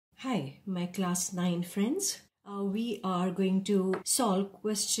Hi, my class 9 friends. We are going to solve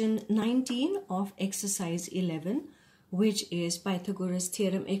question 19 of exercise 11, which is Pythagoras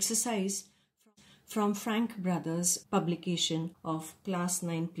Theorem exercise from Frank Brothers publication of class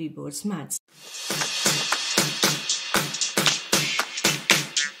 9 pre-boards maths.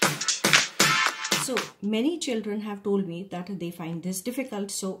 So many children have told me that they find this difficult,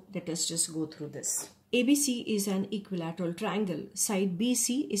 so let us just go through this. ABC is an equilateral triangle. Side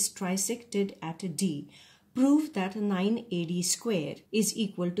BC is trisected at D. Prove that 9AD square is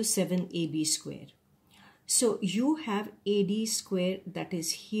equal to 7AB square. So you have AD square that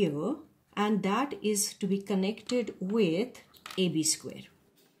is here, and that is to be connected with AB square.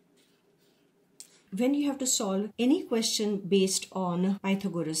 When you have to solve any question based on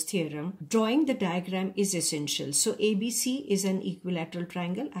Pythagoras theorem, drawing the diagram is essential. So ABC is an equilateral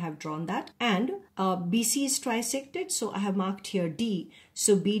triangle. I have drawn that. And BC is trisected. So I have marked here D.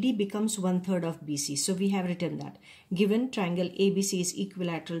 So BD becomes 1/3 of BC. So we have written that. Given triangle ABC is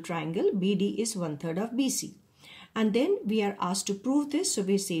equilateral triangle, BD is 1/3 of BC. And then we are asked to prove this. So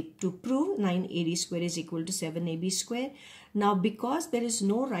we say to prove 9AD square is equal to 7AB square. Now, because there is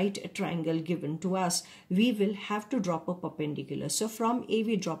no right triangle given to us, we will have to drop a perpendicular. So from A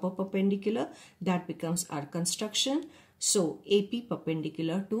we drop a perpendicular. That becomes our construction. So AP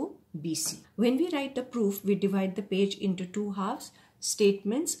perpendicular to BC. When we write the proof, we divide the page into two halves,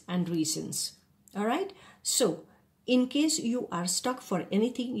 statements and reasons. Alright. So in case you are stuck for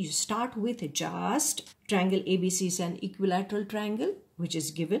anything, you start with just triangle ABC is an equilateral triangle, which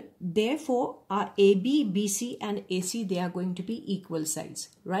is given. Therefore, our AB, BC and AC, they are going to be equal size,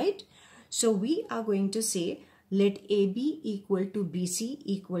 right? So we are going to say, let AB equal to BC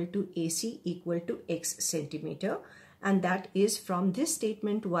equal to AC equal to X centimeter. And that is from this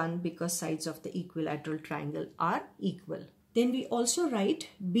statement 1, because sides of the equilateral triangle are equal. Then we also write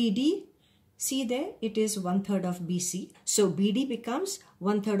BD. See there, it is 1/3 of BC. So BD becomes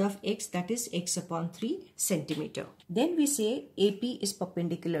 1/3 of X, that is X upon 3 centimeter. Then we say AP is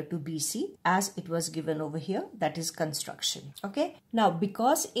perpendicular to BC as it was given over here, that is construction. Okay. Now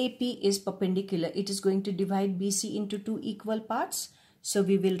because AP is perpendicular, it is going to divide BC into two equal parts. So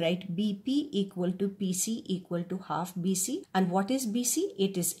we will write BP equal to PC equal to half BC. And what is BC?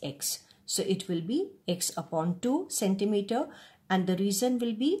 It is X. So it will be X upon 2 centimeter. And the reason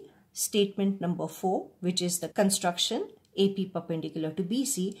will be statement number 4, which is the construction AP perpendicular to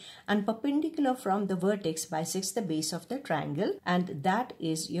BC and perpendicular from the vertex bisects the base of the triangle, and that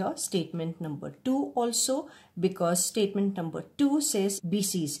is your statement number 2 also, because statement number 2 says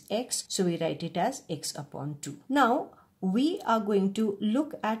BC is X, so we write it as X upon 2. Now we are going to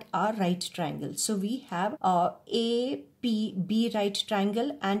look at our right triangle. So we have our APB right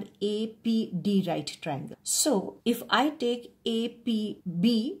triangle and APD right triangle. So if I take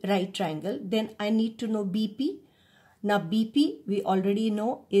APB right triangle, then I need to know BP. Now BP we already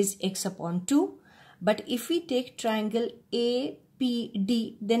know is X upon 2. But if we take triangle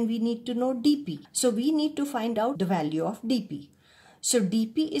APD, then we need to know DP. So we need to find out the value of DP. So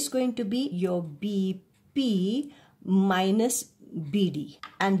DP is going to be your BP minus BD,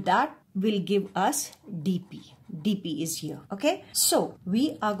 and that will give us DP. DP is here. Okay. So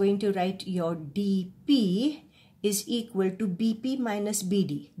we are going to write your DP is equal to BP minus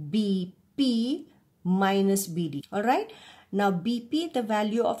BD. BP minus BD. Alright. Now BP, the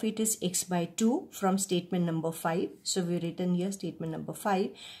value of it is X by 2 from statement number 5. So we written here statement number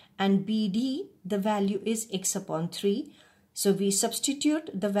 5. And BD, the value is X upon 3. So we substitute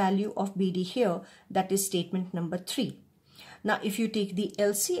the value of BD here, that is statement number 3. Now if you take the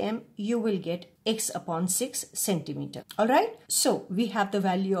LCM, you will get X upon 6 centimeter. Alright, so we have the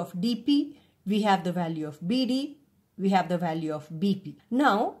value of DP, we have the value of BD, we have the value of BP.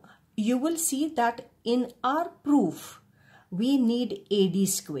 Now you will see that in our proof, we need AD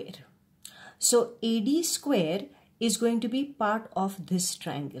square. So AD square is going to be part of this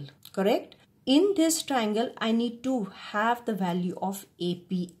triangle, correct? In this triangle, I need to have the value of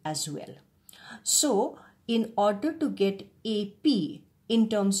AP as well. So, in order to get AP in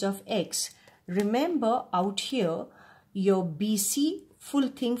terms of X, remember out here, your BC full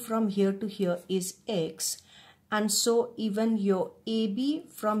thing from here to here is X. And so, even your AB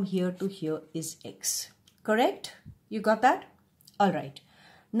from here to here is X. Correct? You got that? Alright.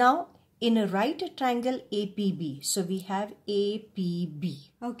 Now, in a right triangle APB, so we have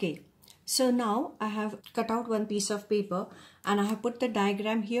APB. Okay. So now I have cut out one piece of paper and I have put the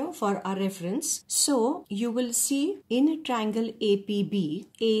diagram here for our reference. So you will see in a triangle APB,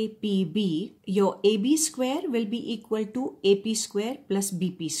 your AB square will be equal to AP square plus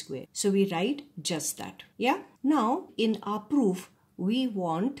BP square. So we write just that. Yeah. Now in our proof, we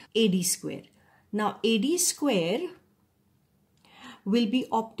want AD square. Now AD square will be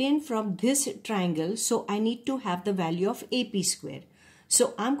obtained from this triangle, so I need to have the value of AP square.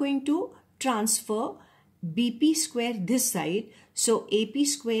 So I'm going to transfer BP square this side, so AP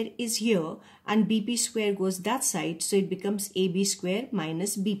square is here and BP square goes that side, so it becomes AB square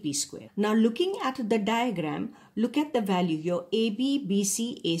minus BP square. Now looking at the diagram, look at the value. Your AB,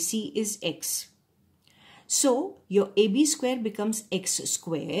 BC, AC is X. So your AB square becomes X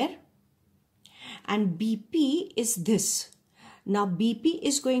square and BP is this. Now BP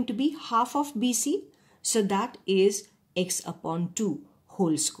is going to be half of BC, so that is X upon 2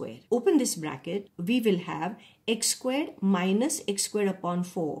 whole square. Open this bracket, we will have X squared minus X squared upon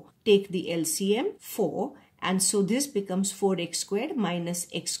 4. Take the LCM 4, and so this becomes 4X squared minus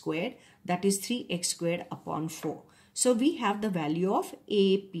X squared, that is 3X squared upon 4. So we have the value of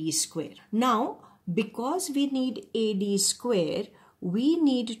AP square. Now because we need AD square, we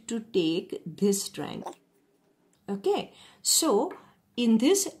need to take this triangle. Okay, so in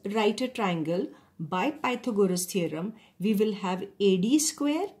this right triangle, by Pythagoras theorem, we will have AD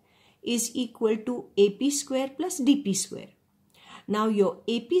square is equal to AP square plus DP square. Now your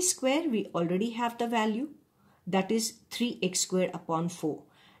AP square, we already have the value, that is 3X squared upon 4.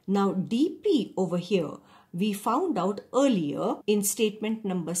 Now DP over here, we found out earlier in statement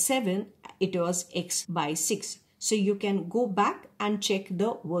number 7, it was X by 6. So you can go back and check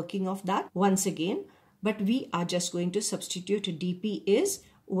the working of that once again. But we are just going to substitute dP is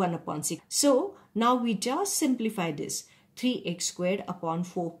 1 upon 6. So now we just simplify this. 3x squared upon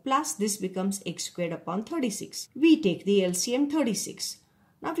 4 plus this becomes x squared upon 36. We take the LCM 36.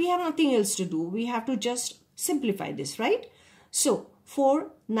 Now we have nothing else to do. We have to just simplify this, right? So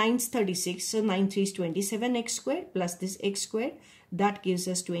 4 9's 36. So 9 3 is 27x squared plus this x squared. That gives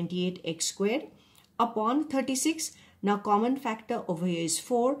us 28x squared upon 36. Now common factor over here is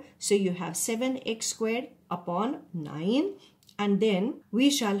 4. So you have 7x squared upon 9. And then we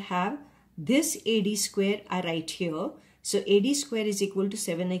shall have this AD square I write here. So AD square is equal to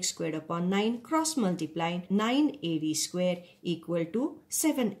 7x squared upon 9. Cross multiply 9 AD square equal to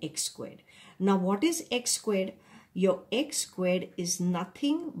 7x squared. Now what is x squared? Your x squared is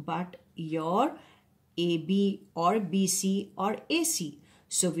nothing but your AB or BC or AC.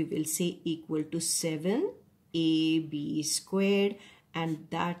 So we will say equal to 7 AB squared, and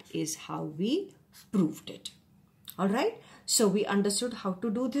that is how we proved it. Alright, so we understood how to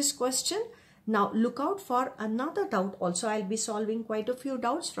do this question. Now look out for another doubt. Also, I'll be solving quite a few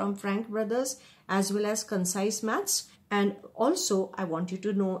doubts from Frank Brothers as well as Concise Maths. And also, I want you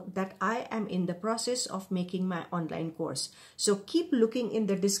to know that I am in the process of making my online course. So keep looking in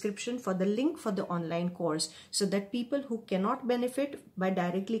the description for the link for the online course so that people who cannot benefit by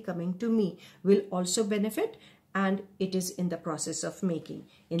directly coming to me will also benefit, and it is in the process of making.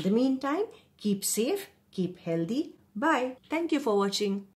 In the meantime, keep safe, keep healthy. Bye. Thank you for watching.